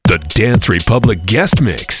The Dance Republic Guest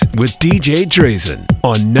Mix with DJ Drazen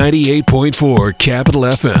on 98.4 Capital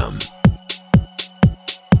FM.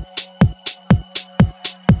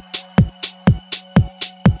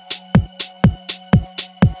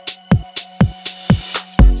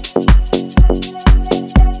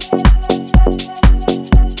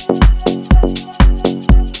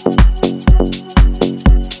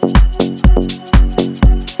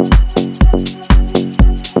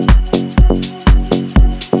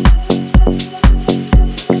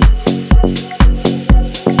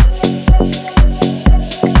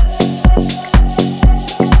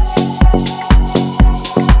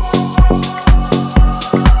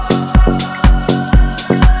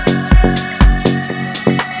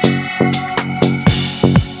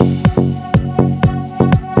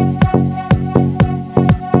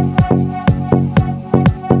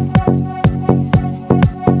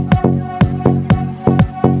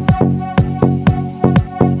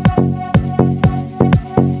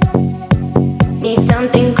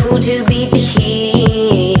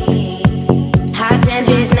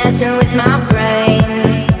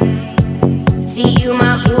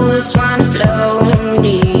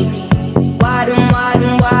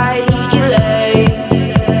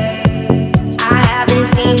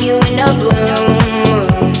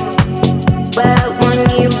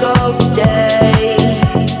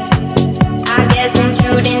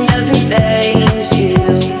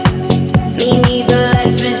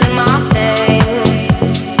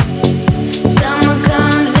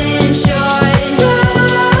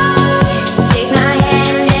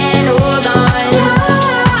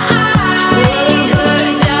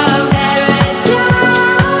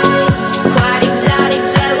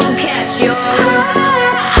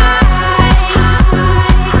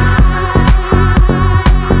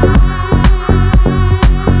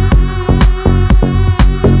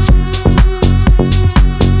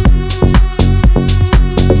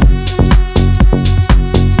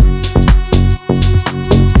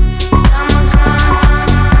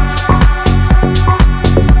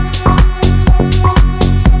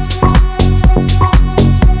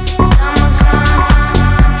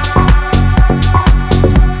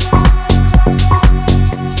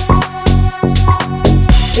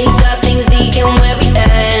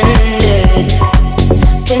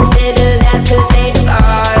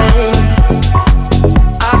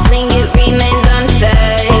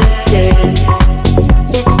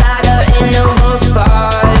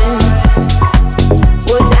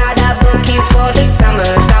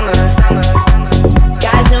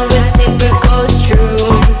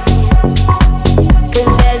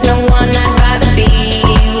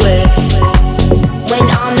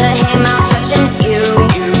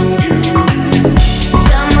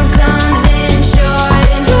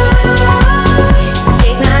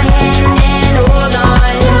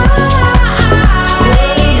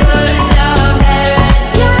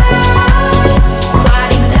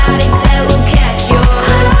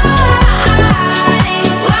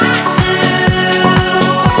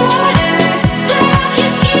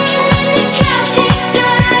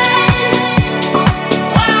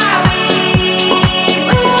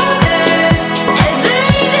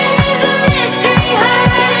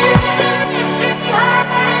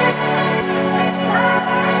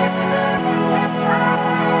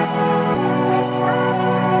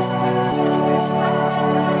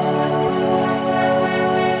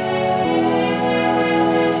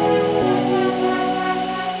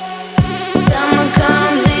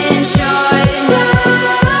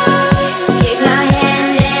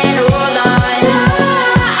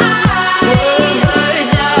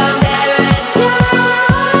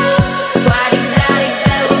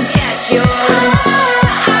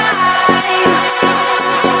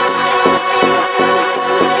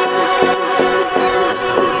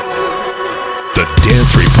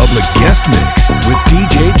 Dance Republic Guest Mix with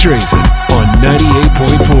DJ Drazen on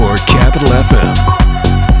 98.4 Capital FM.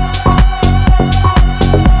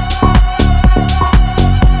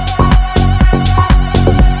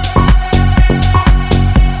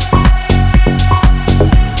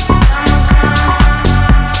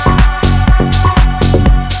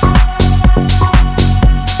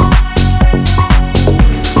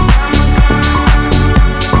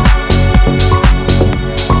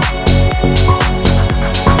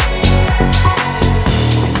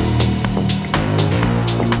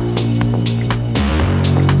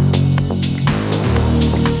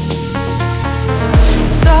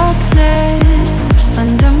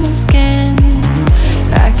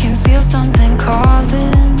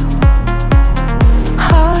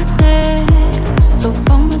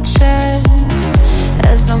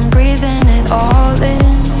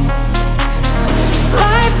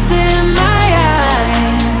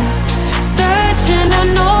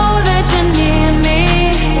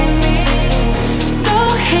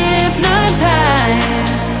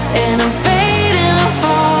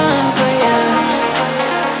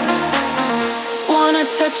 Wanna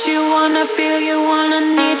touch you, wanna feel you, wanna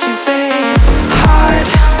need you, babe. Hard,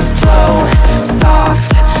 slow,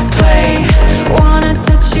 soft, play. Wanna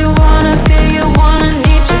touch you, wanna feel you, wanna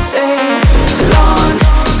need you, babe. Long,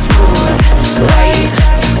 smooth, light,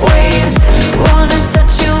 waves. Wanna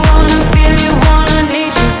touch you, wanna feel you, wanna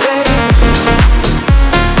need you, babe.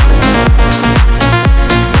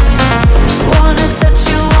 Wanna touch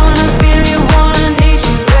you, wanna feel you, wanna need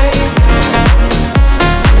you, babe.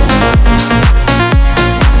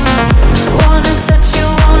 Wanna touch you,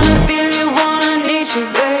 wanna feel you, wanna need you,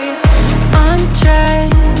 babe.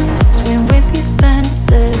 Undress me with your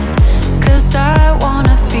senses, 'cause I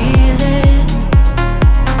wanna feel it.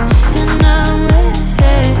 And I'm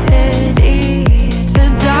ready to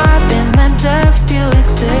dive in the depths you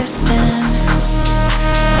exist in.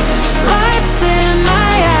 Lights in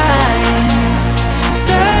my eyes,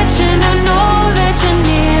 searching, I know that you're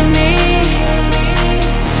near me.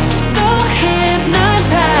 So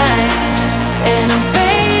hypnotized, and I'm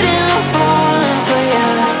fading, I'm falling for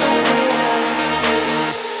you.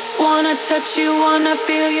 Wanna touch you, wanna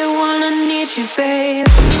feel you, wanna need you, babe.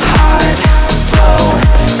 Hard, slow,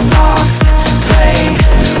 soft, play.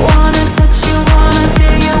 Wanna touch you, wanna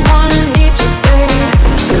feel you, wanna need you, babe.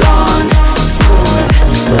 Long, smooth,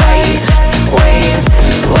 light, waves.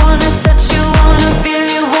 Wanna touch you, wanna feel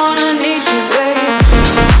you, wanna need you, babe.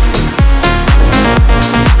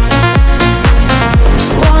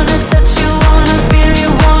 Wanna touch you, wanna feel you,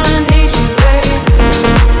 wanna need you, babe.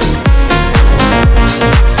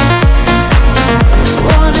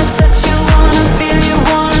 Wanna touch you, wanna feel you,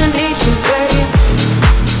 wanna need you, babe.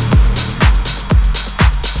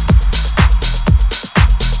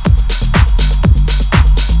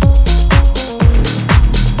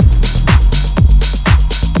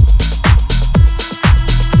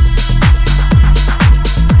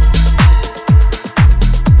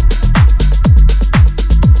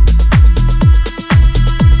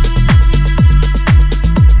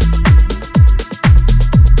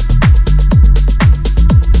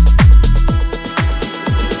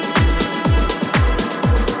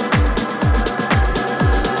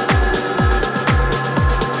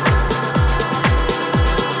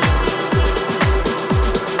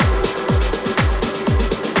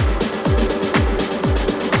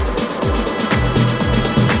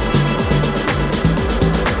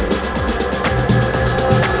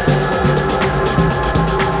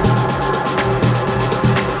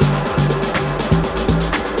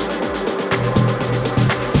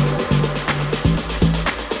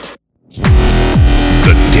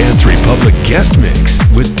 The Dance Republic Guest Mix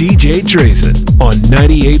with DJ Drazen on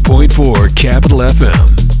 98.4 Capital FM.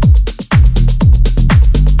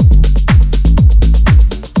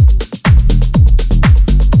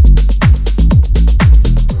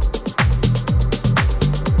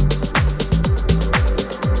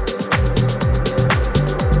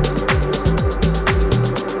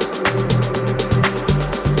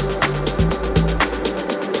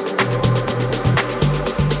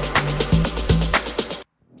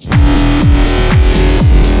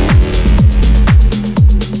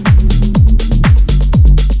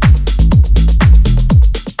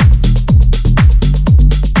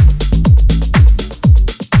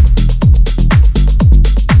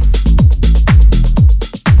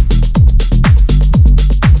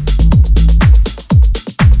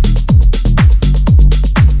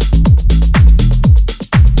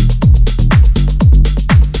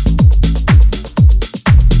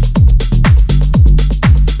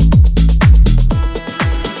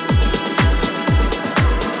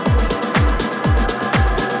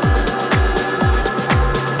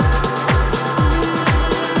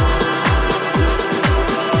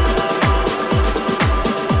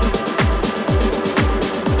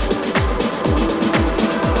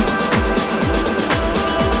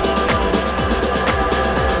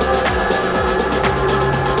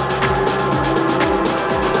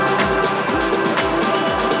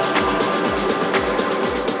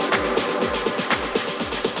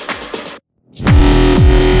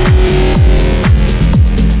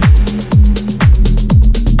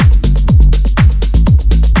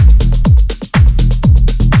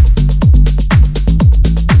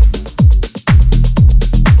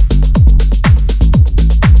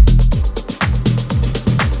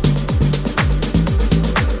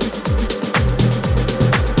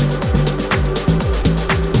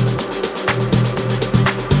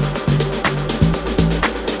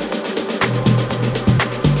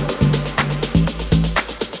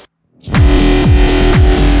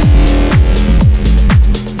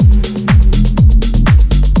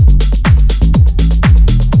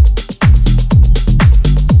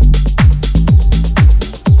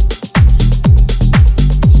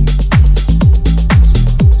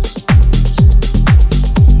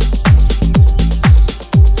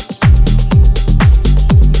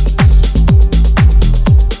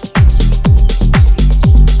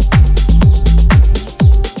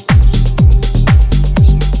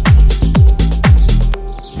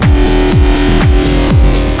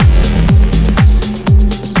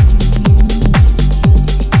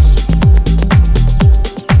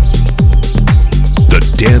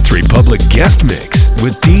 guest mix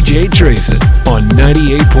with DJ Tracin on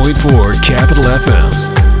 98.4 Capital FM.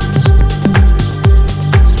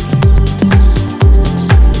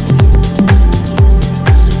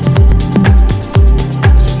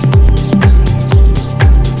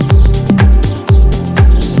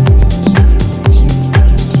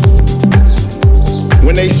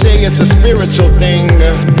 When they say it's a spiritual thing,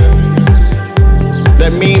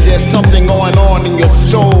 that means there's something going on in your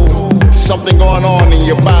soul, something going on in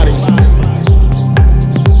your body.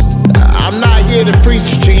 I'm not here to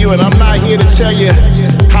preach to you, and I'm not here to tell you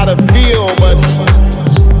how to feel, but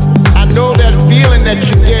I know that feeling that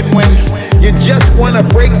you get when you just want to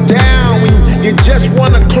break down, when you just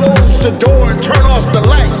want to close the door and turn off the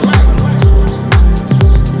lights.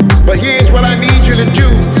 But here's what I need you to do.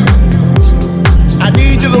 I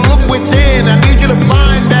need you to look within. I need you to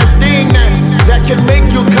find that thing that can make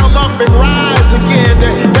you come up and rise again,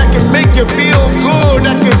 that can make you feel good,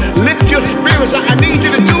 that can lift your spirits. I need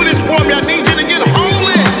you to do this for me. I need you to get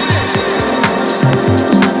holy.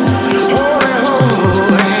 Holy,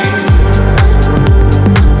 holy.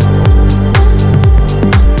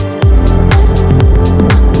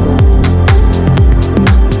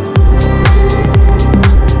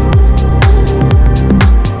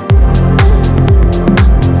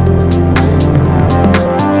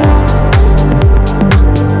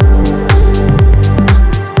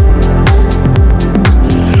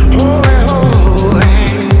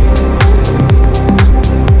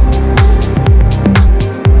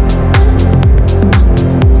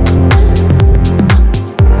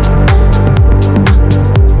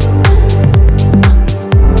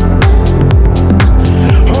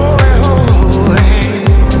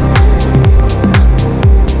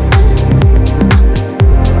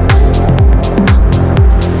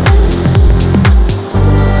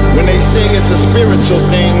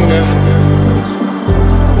 Thing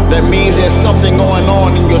that means there's something going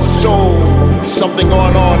on in your soul, something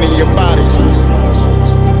going on in your body.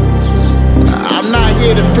 I'm not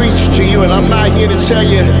here to preach to you, and I'm not here to tell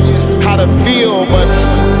you how to feel, but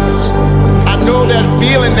I know that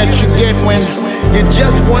feeling that you get when you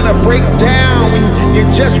just want to break down, when you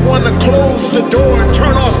just want to close the door and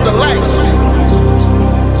turn off the lights.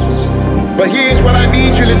 But here's what I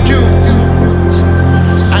need you to do.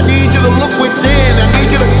 I need you to look within. I need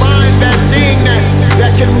you to find that thing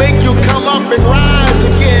that can make you come up and rise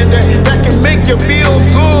again, that can make you feel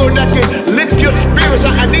good, that can lift your spirits.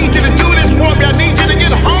 I need you to do this for me. I need you to get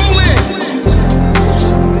holy.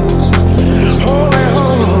 Holy,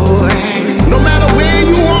 holy. No matter where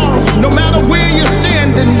you are, no matter where you're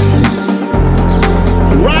standing,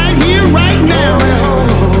 right here, right now,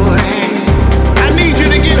 holy, holy. I need you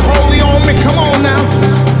to get holy on me. Come on now.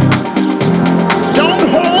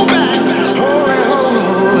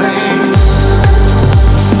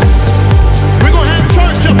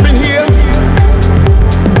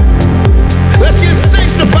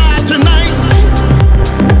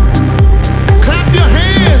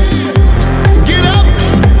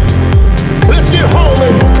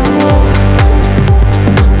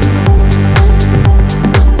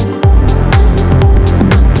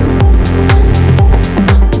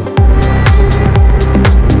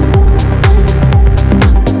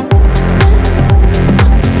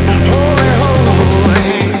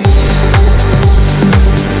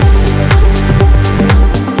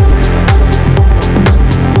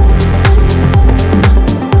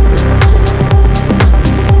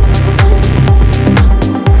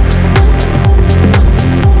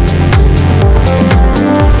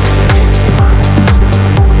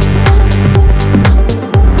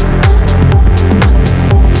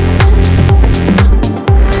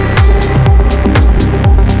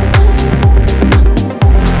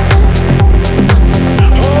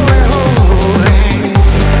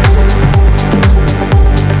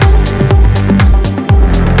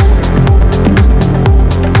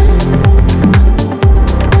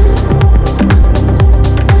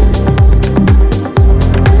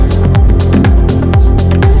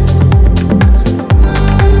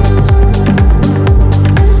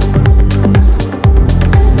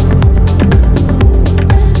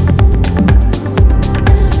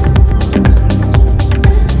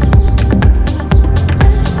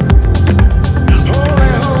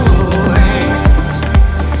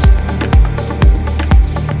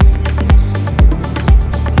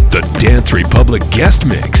 Republic guest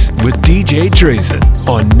mix with DJ Tracin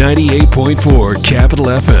on 98.4 Capital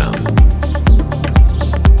FM.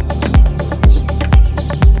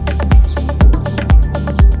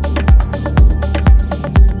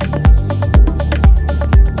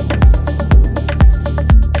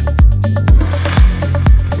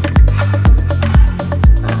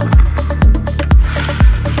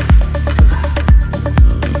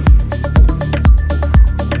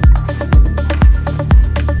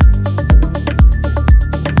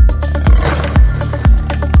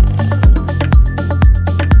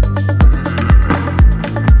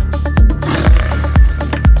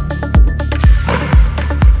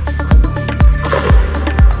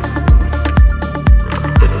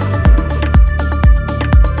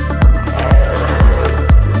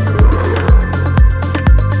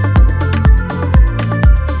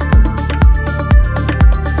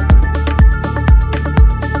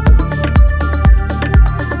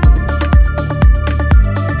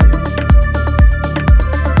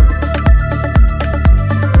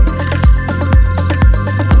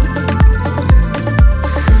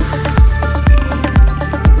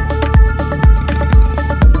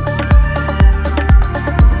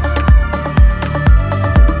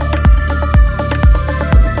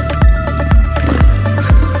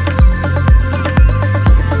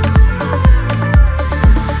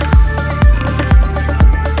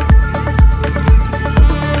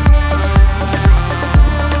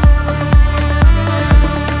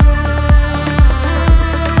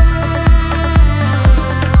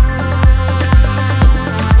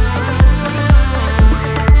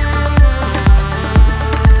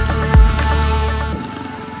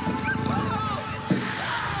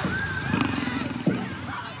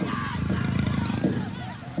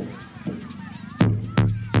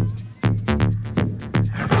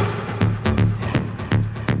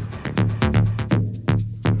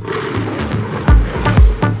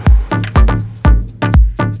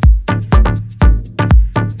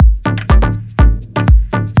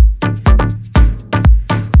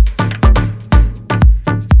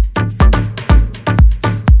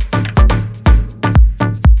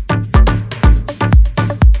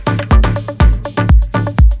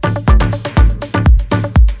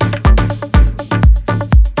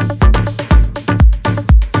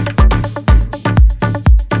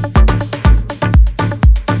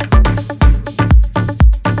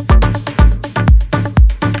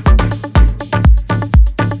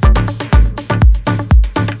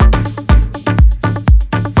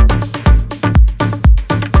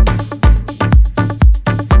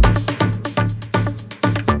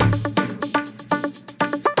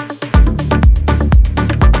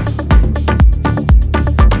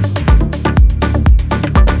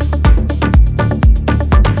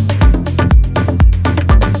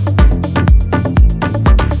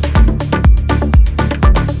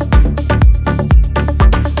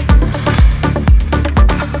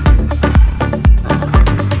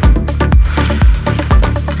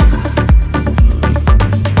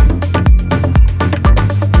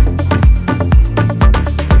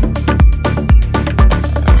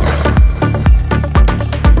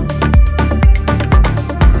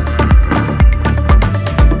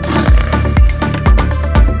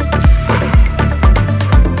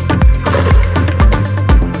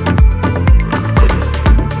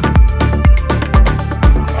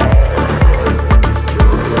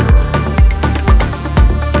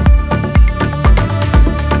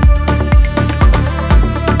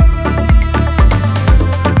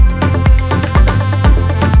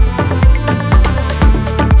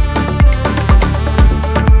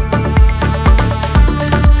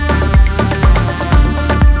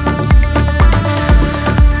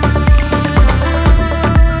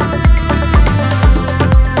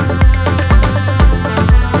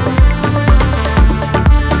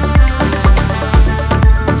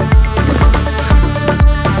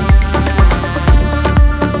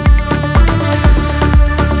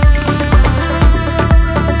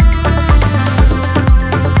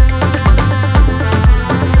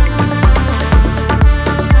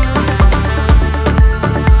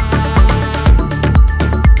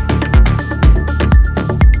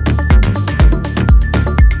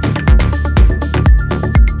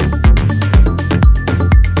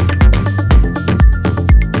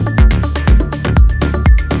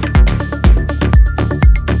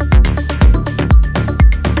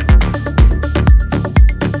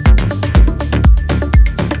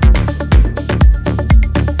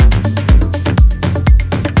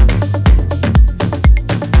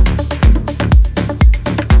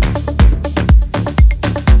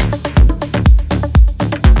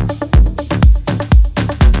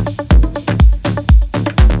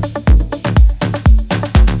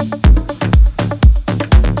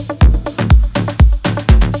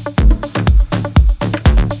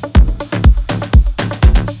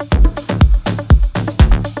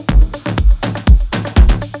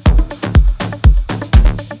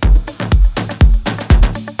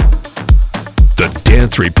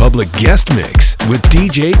 Public Guest Mix with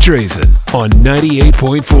DJ Drazen on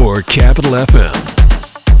 98.4 Capital FM.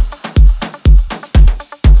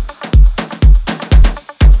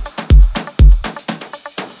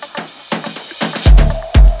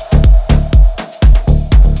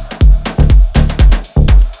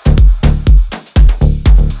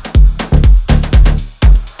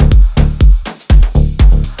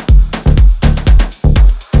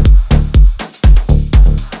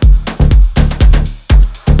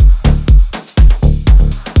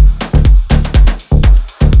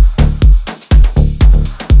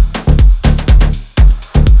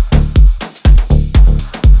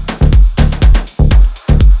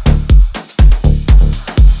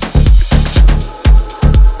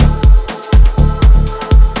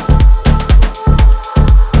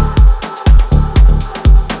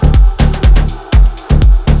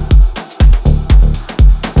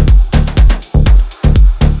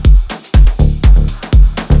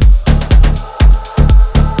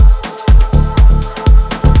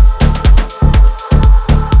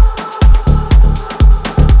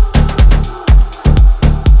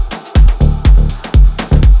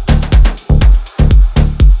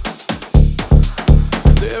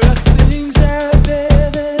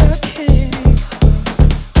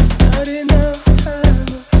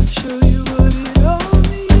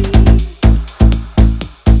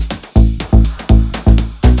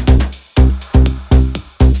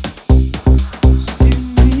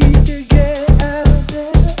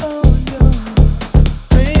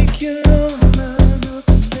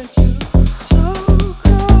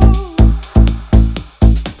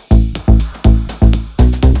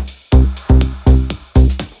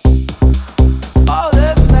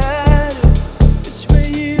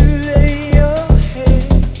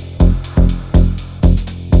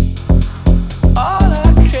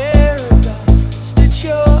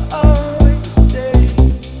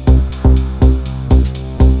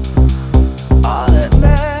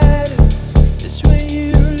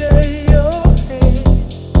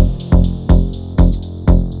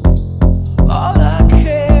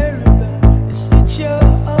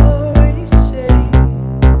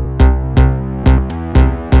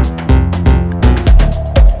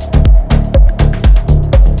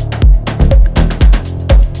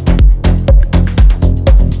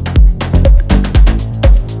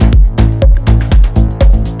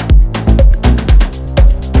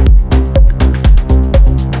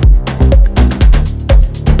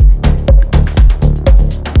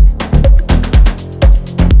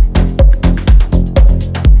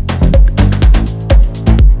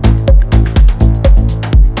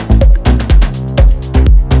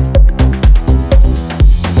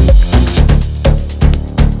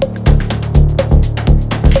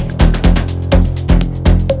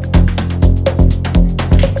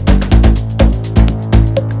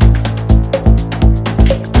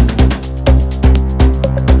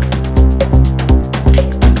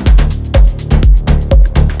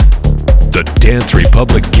 Dance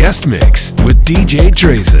Republic Guest Mix with DJ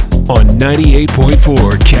Drazen on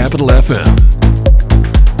 98.4 Capital FM.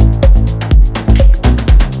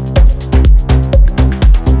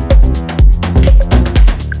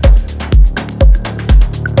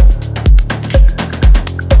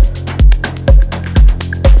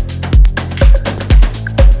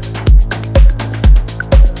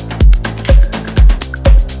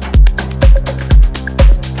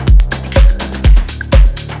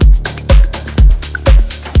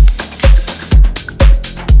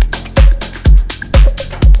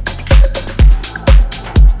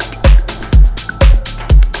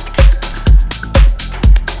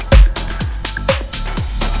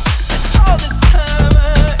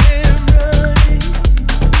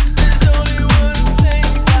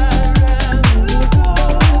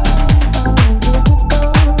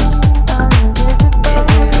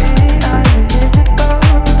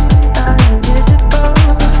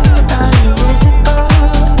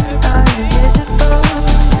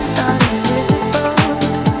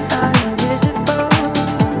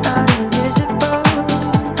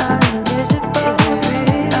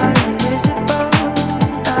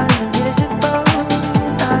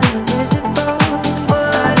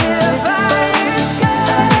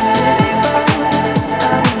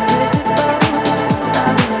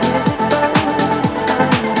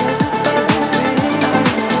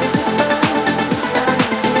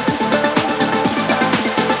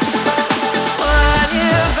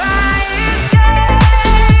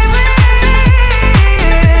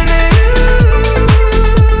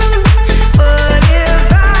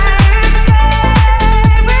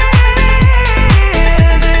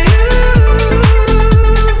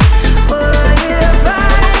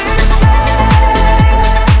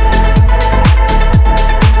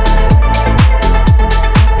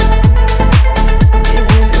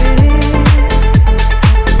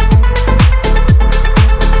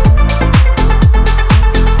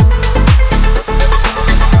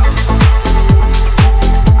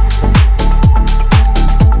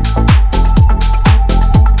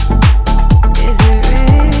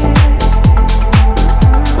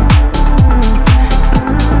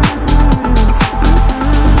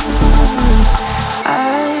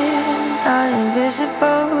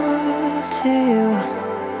 to you?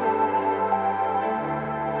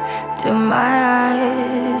 Do my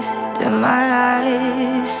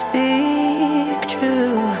eyes speak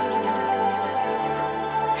true?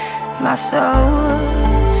 My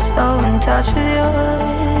soul's so in touch with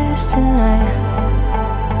yours tonight.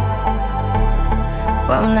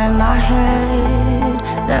 Won't let my head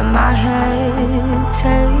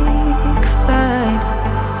take flight.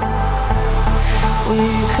 We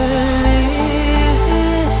could leave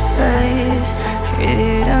this place,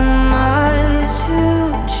 freedom ours to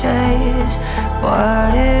chase.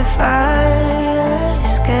 What if I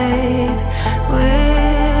escape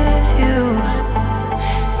with you?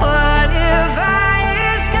 What if I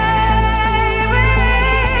escape with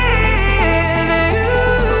you?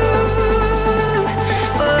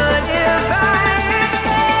 What if I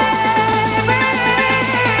escape with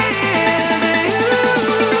you?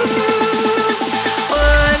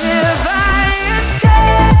 What if I escape?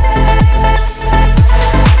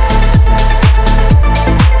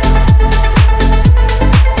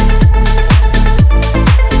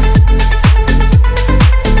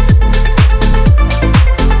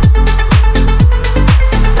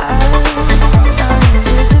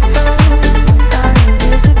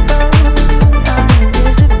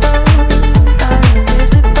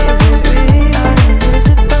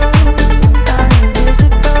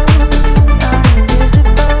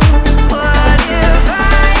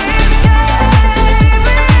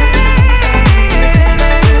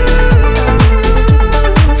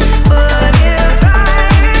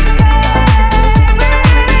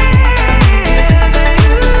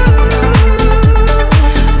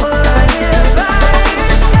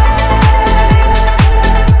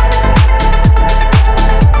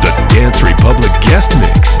 Guest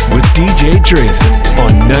Mix with DJ Drazen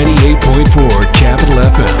on 98.4 Capital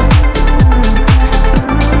FM.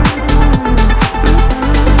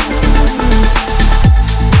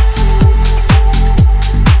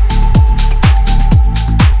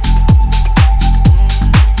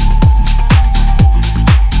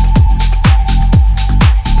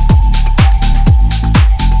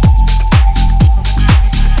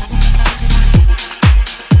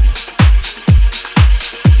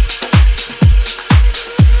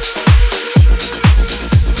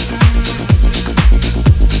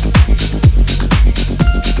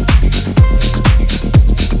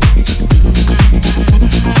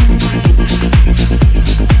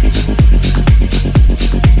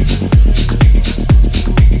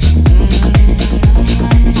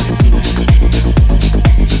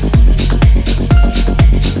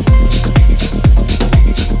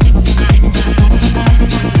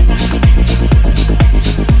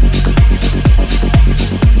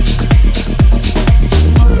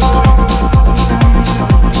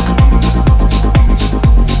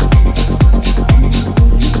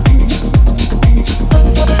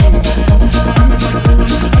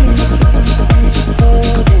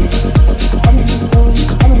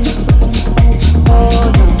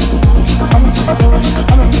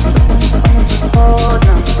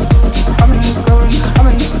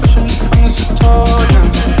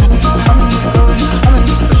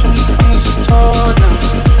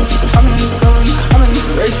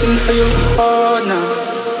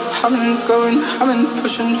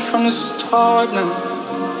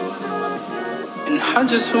 I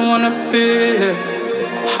just wanna be here.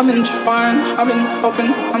 I've been trying, I've been hoping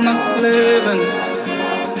I'm not living.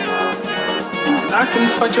 And I can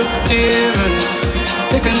fight your demons.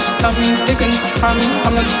 They can stop me, they can try me,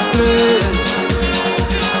 I'm not fleeing.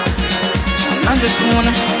 And I just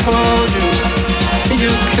wanna hold you, feed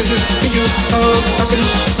you kisses, feed you hugs, I can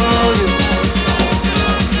show you.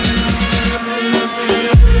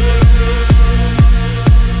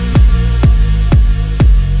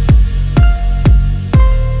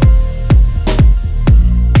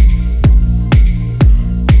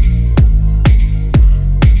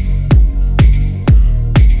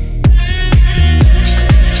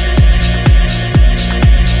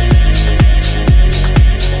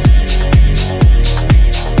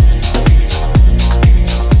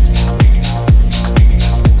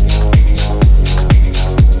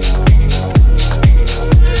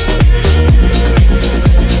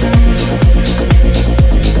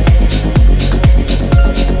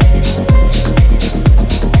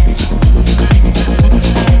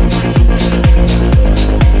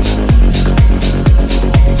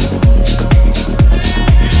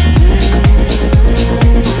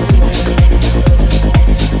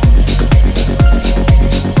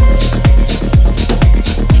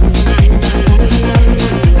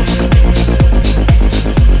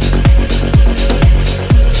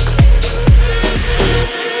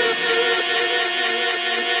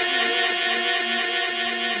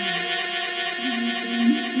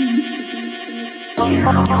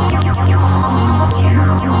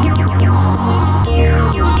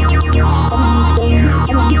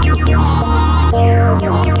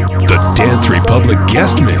 The Dance Republic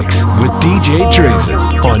Guest Mix with DJ Drazen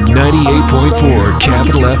on 98.4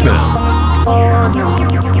 Capital FM.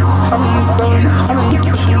 I've been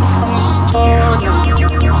pushing from the start now.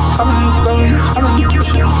 I've been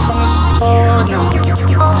pushing from the start now.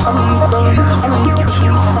 I've been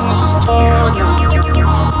pushing from the start now.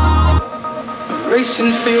 I'm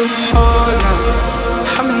racing for your heart now.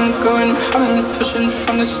 I've been pushing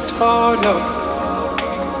from the start now.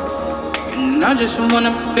 And I just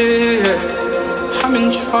wanna be here. I've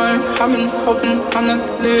been trying, I've been hoping I'm not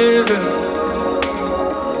living.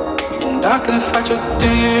 And I can fight your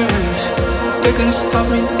demons. They can stop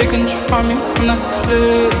me, they can try me, I'm not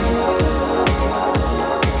fleeing.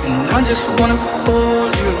 And I just wanna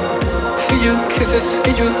hold you, feed you kisses,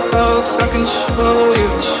 feed you hugs. I can show you,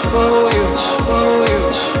 show you, show you,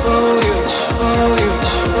 show you, show you,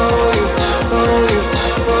 show you, show you,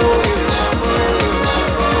 show you.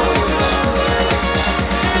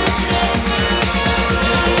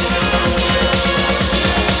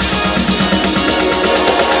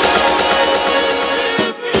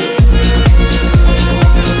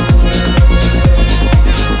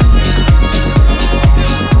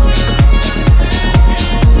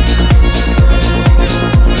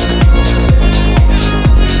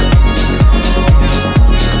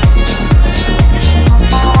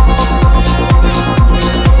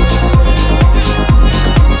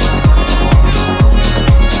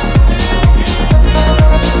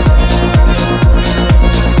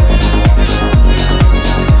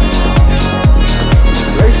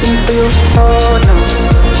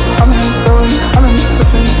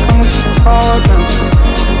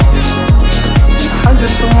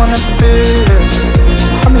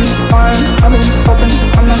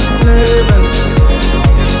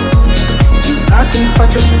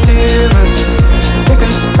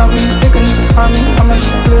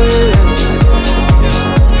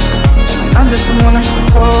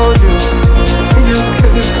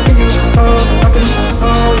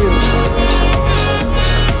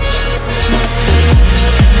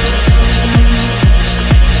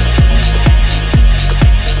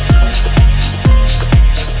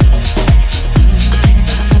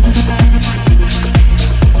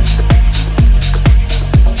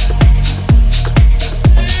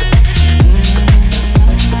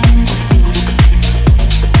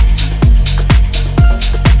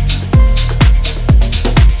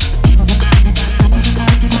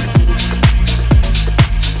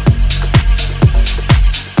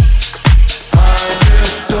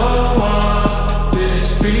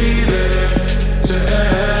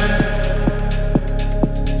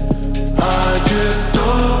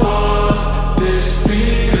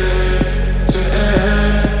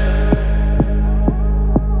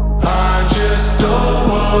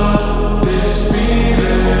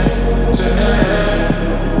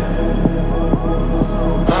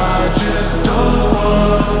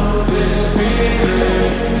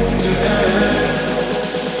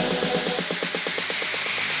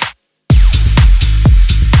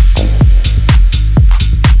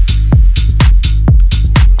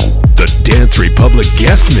 Republic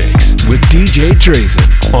Guest Mix with DJ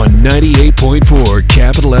Drazen on 98.4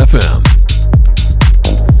 Capital FM.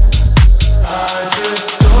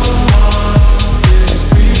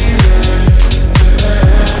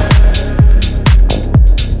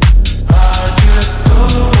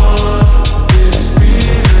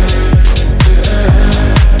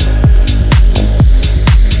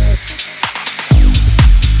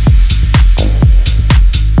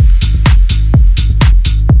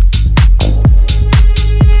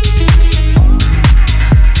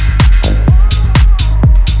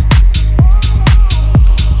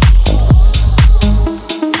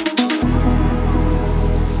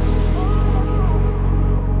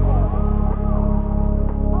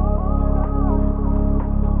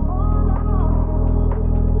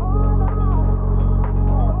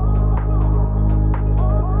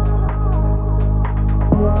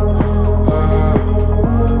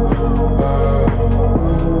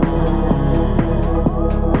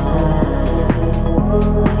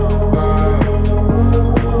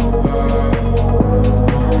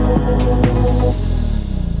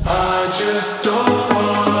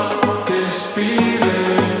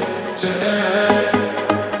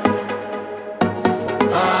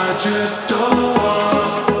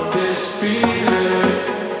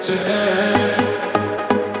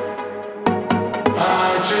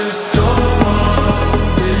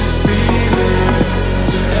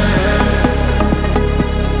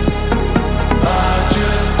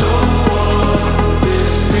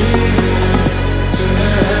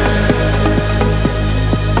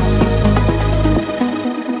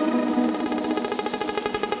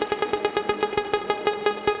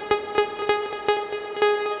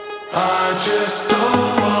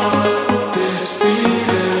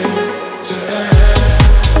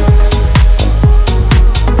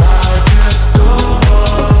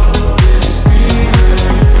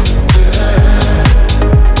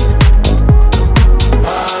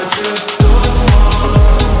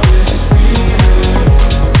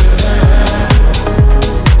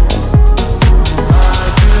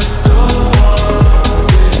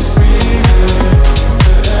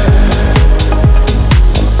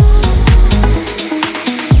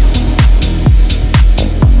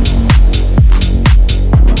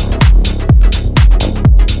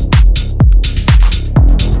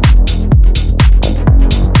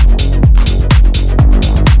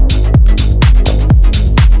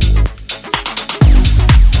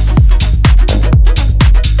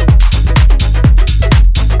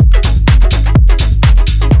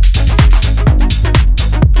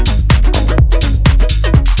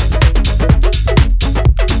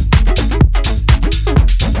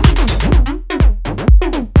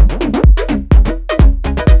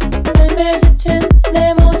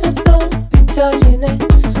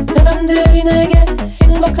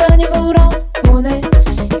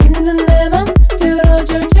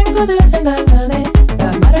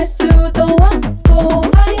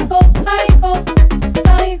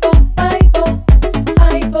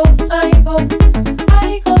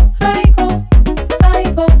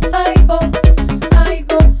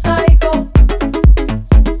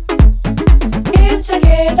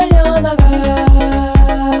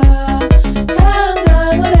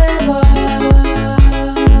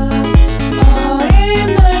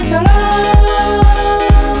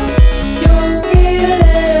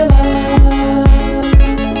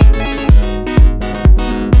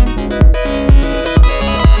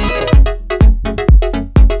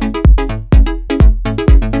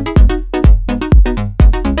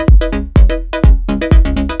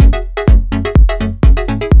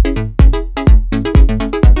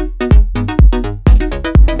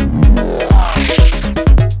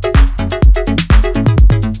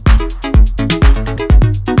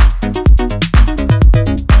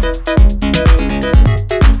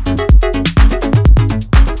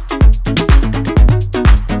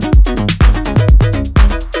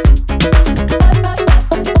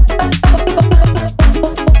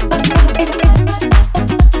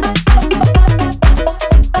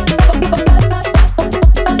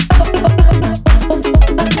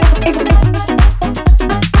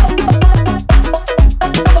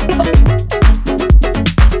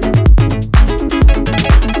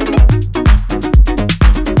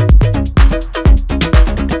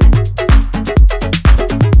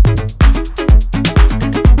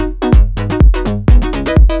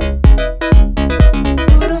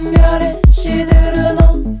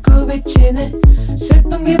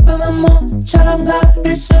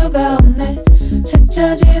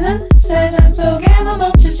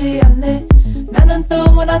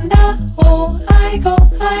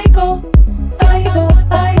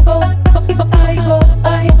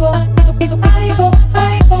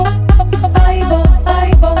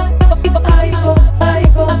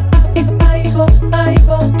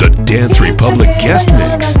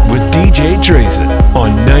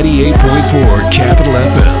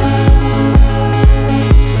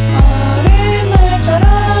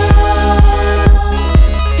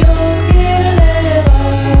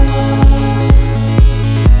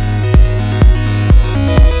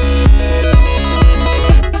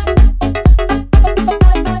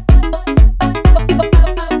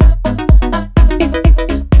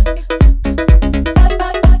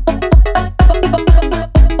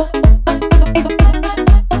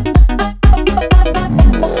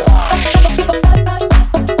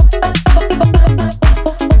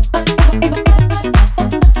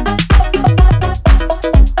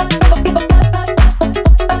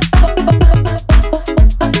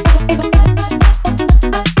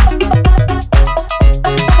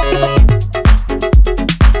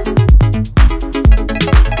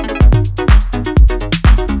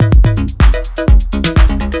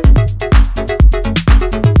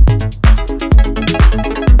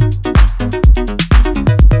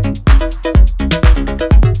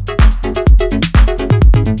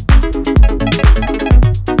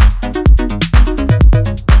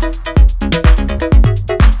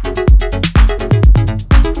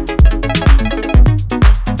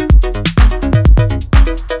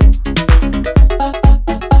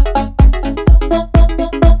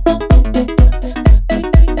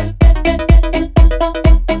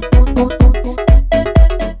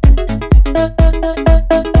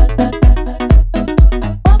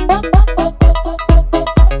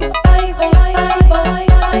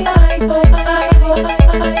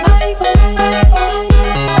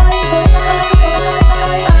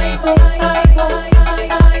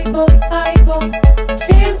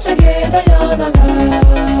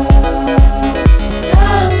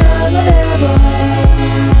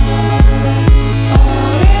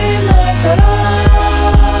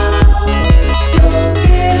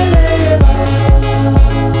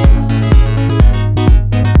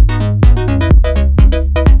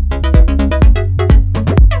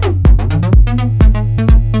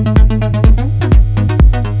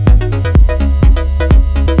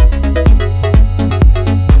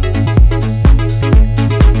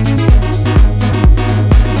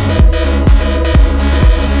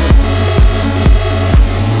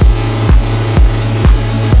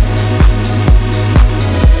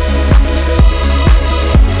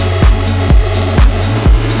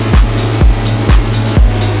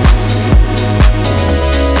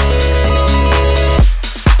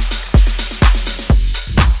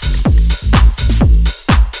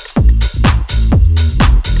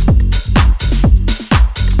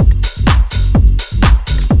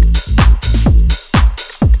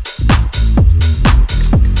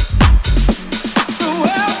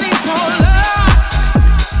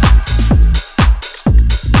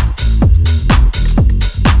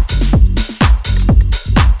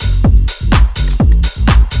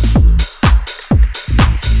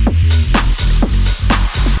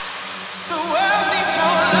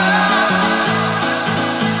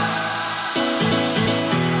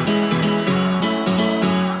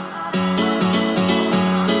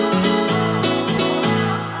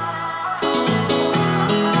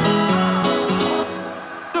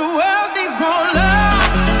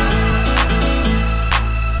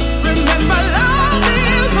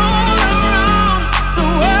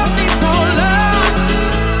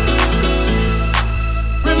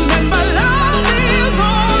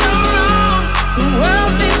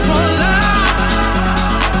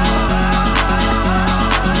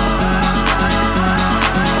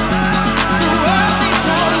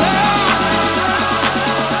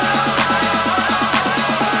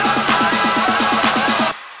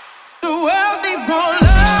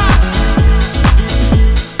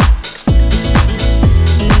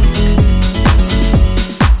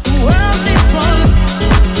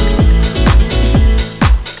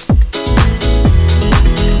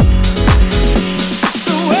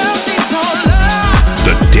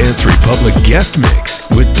 Public Guest Mix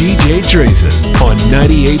with DJ Drazen on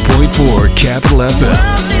 98.4 Capital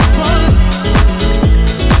FM.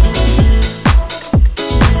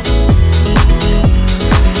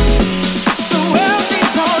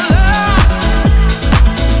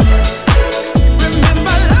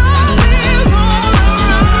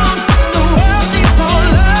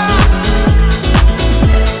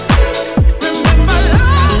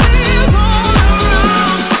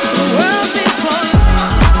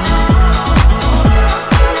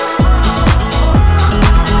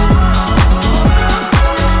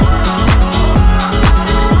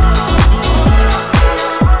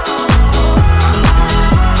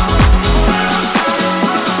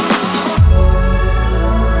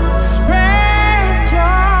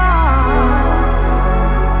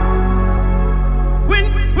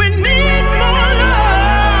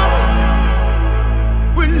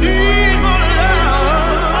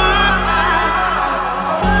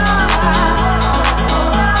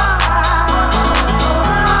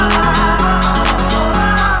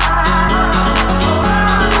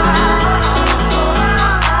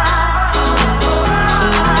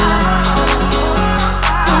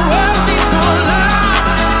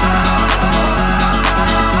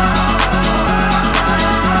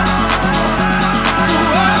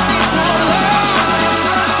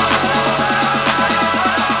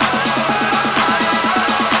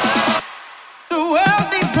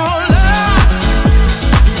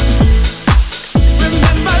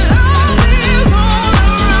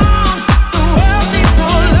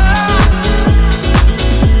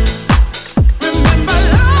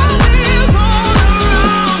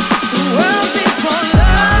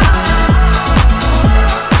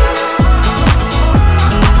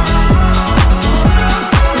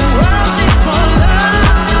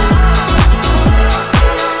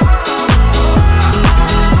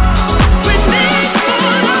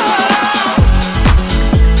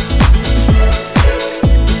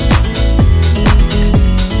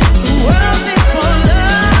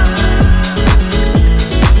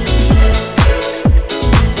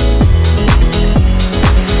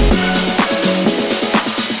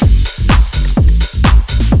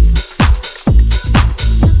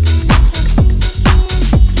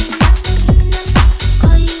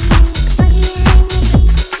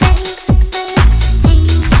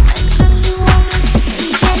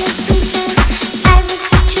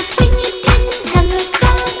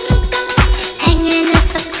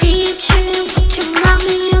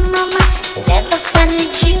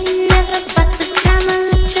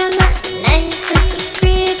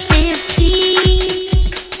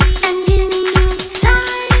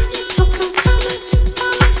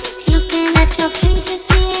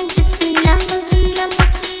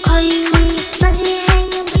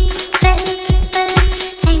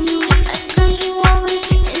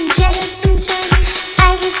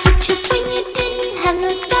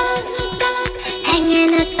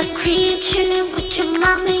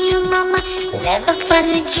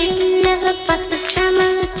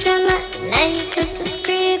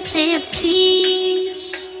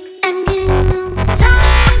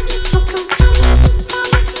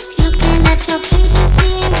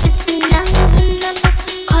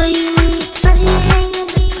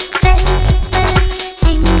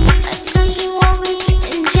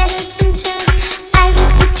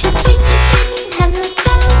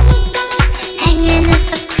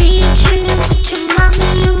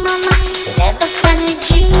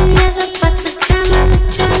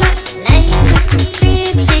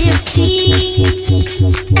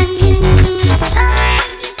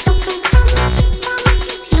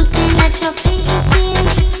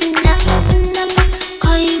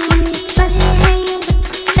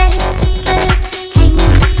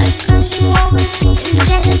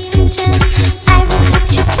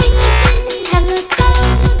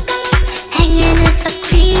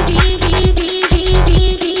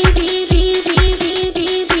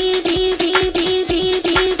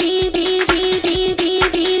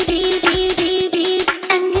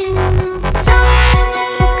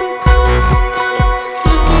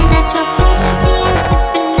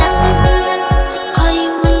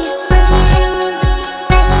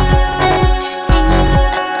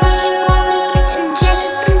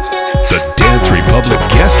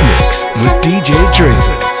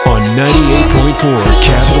 on 98.4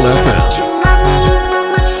 Capital FM.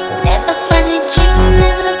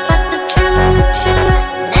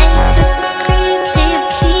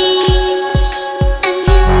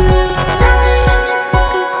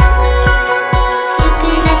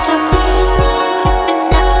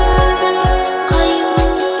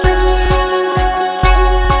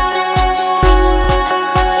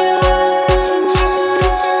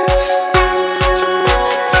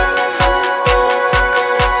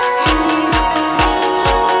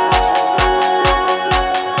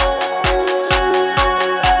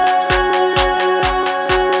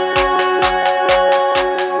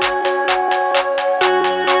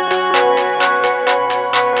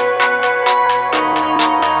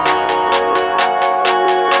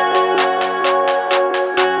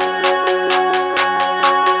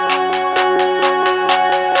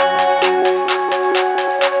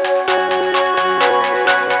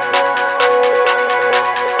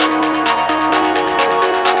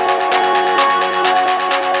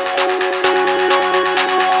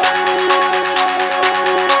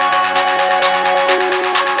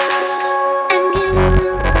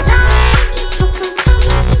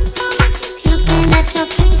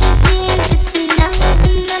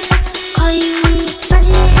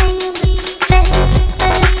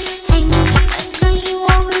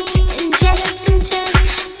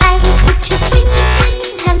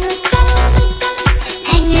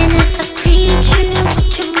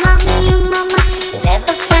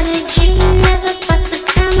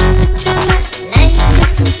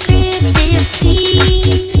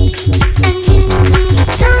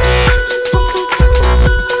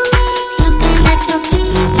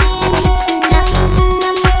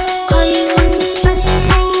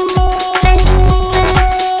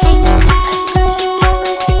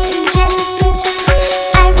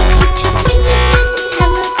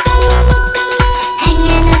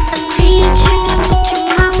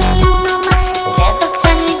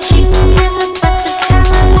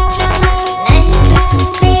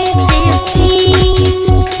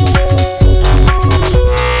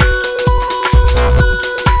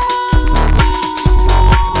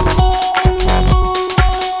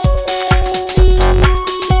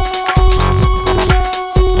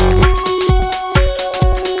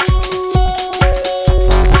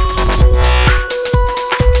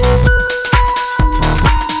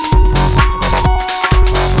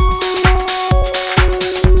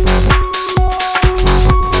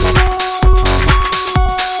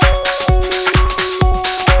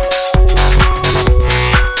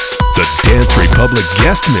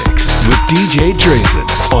 Guest Mix with DJ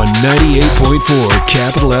Drazen on 98.4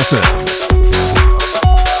 Capital FM.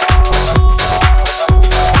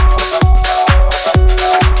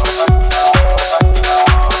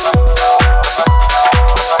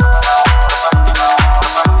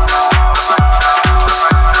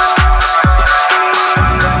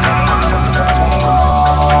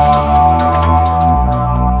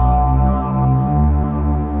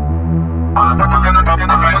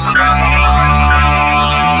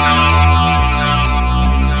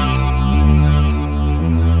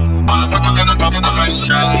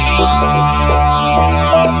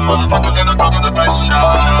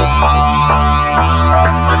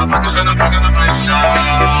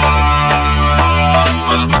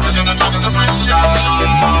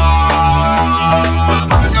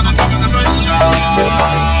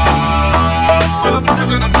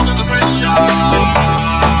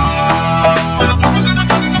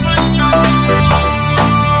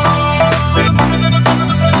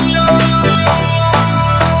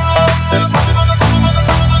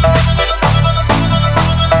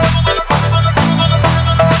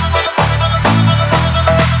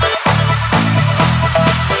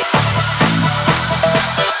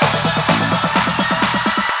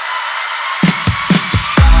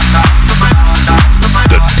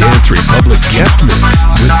 Republic Guest Mix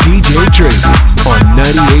with DJ Drazen on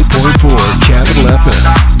 98.4 Capital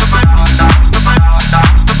FM.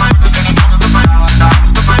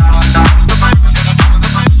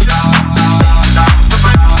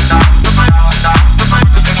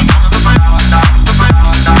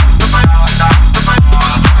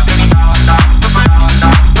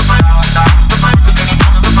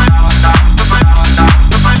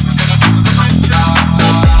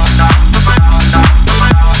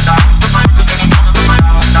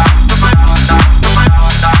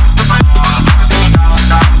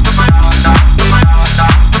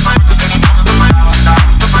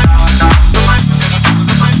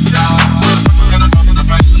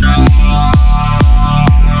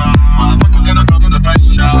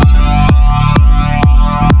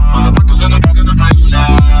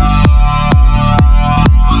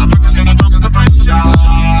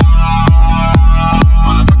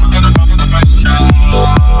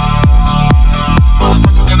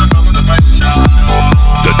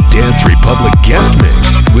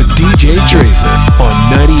 DJ Drazen on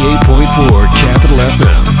 98.4 Capital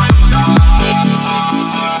FM.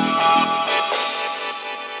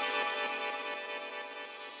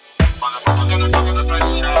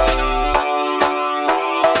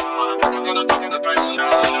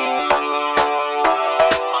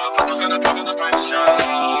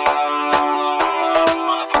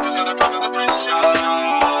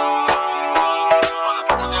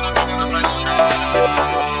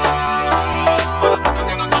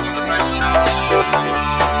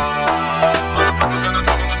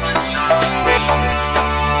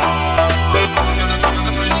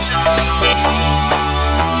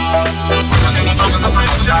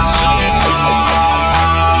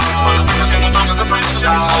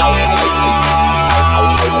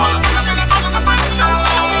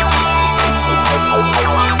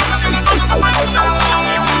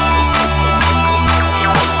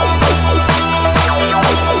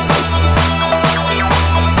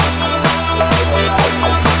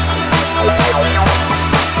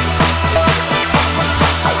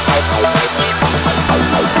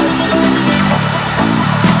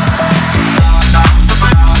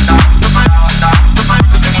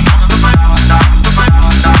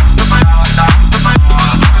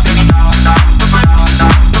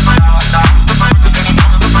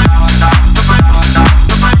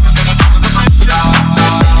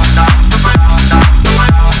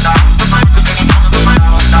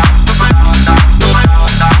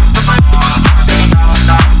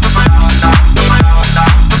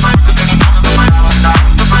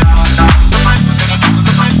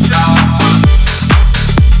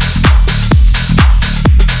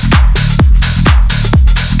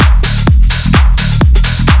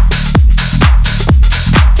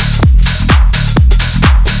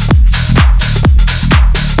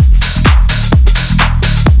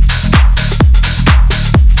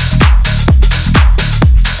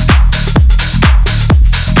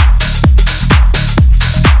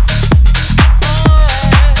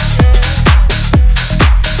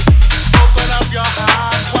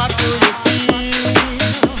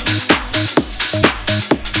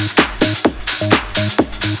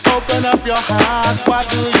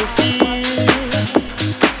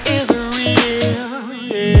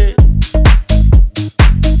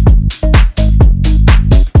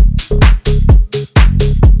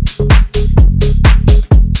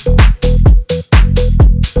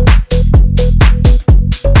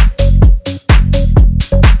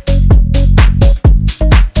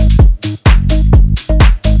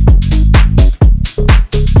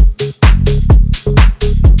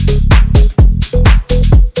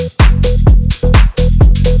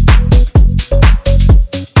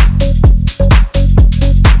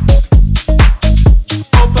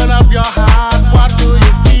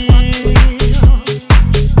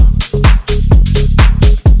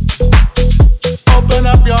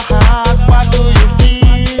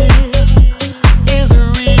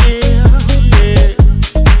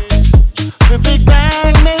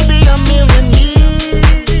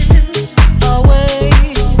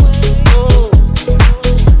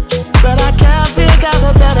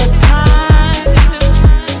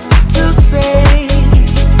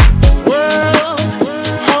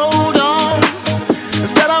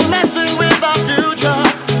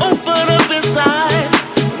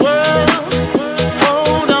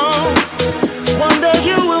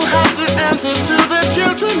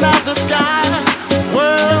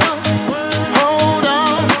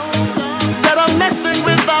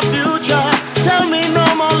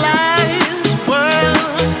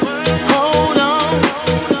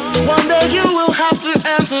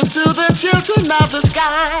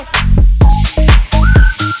 sky.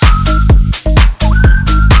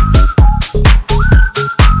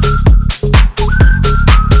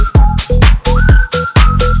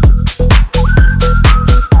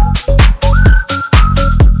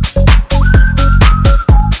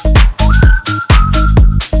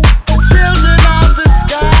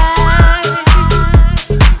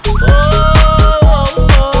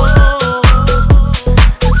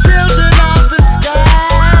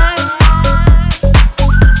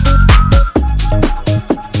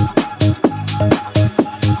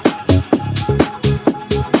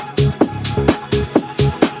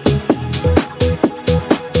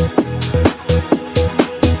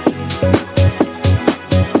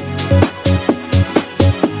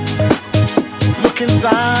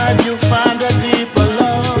 Inside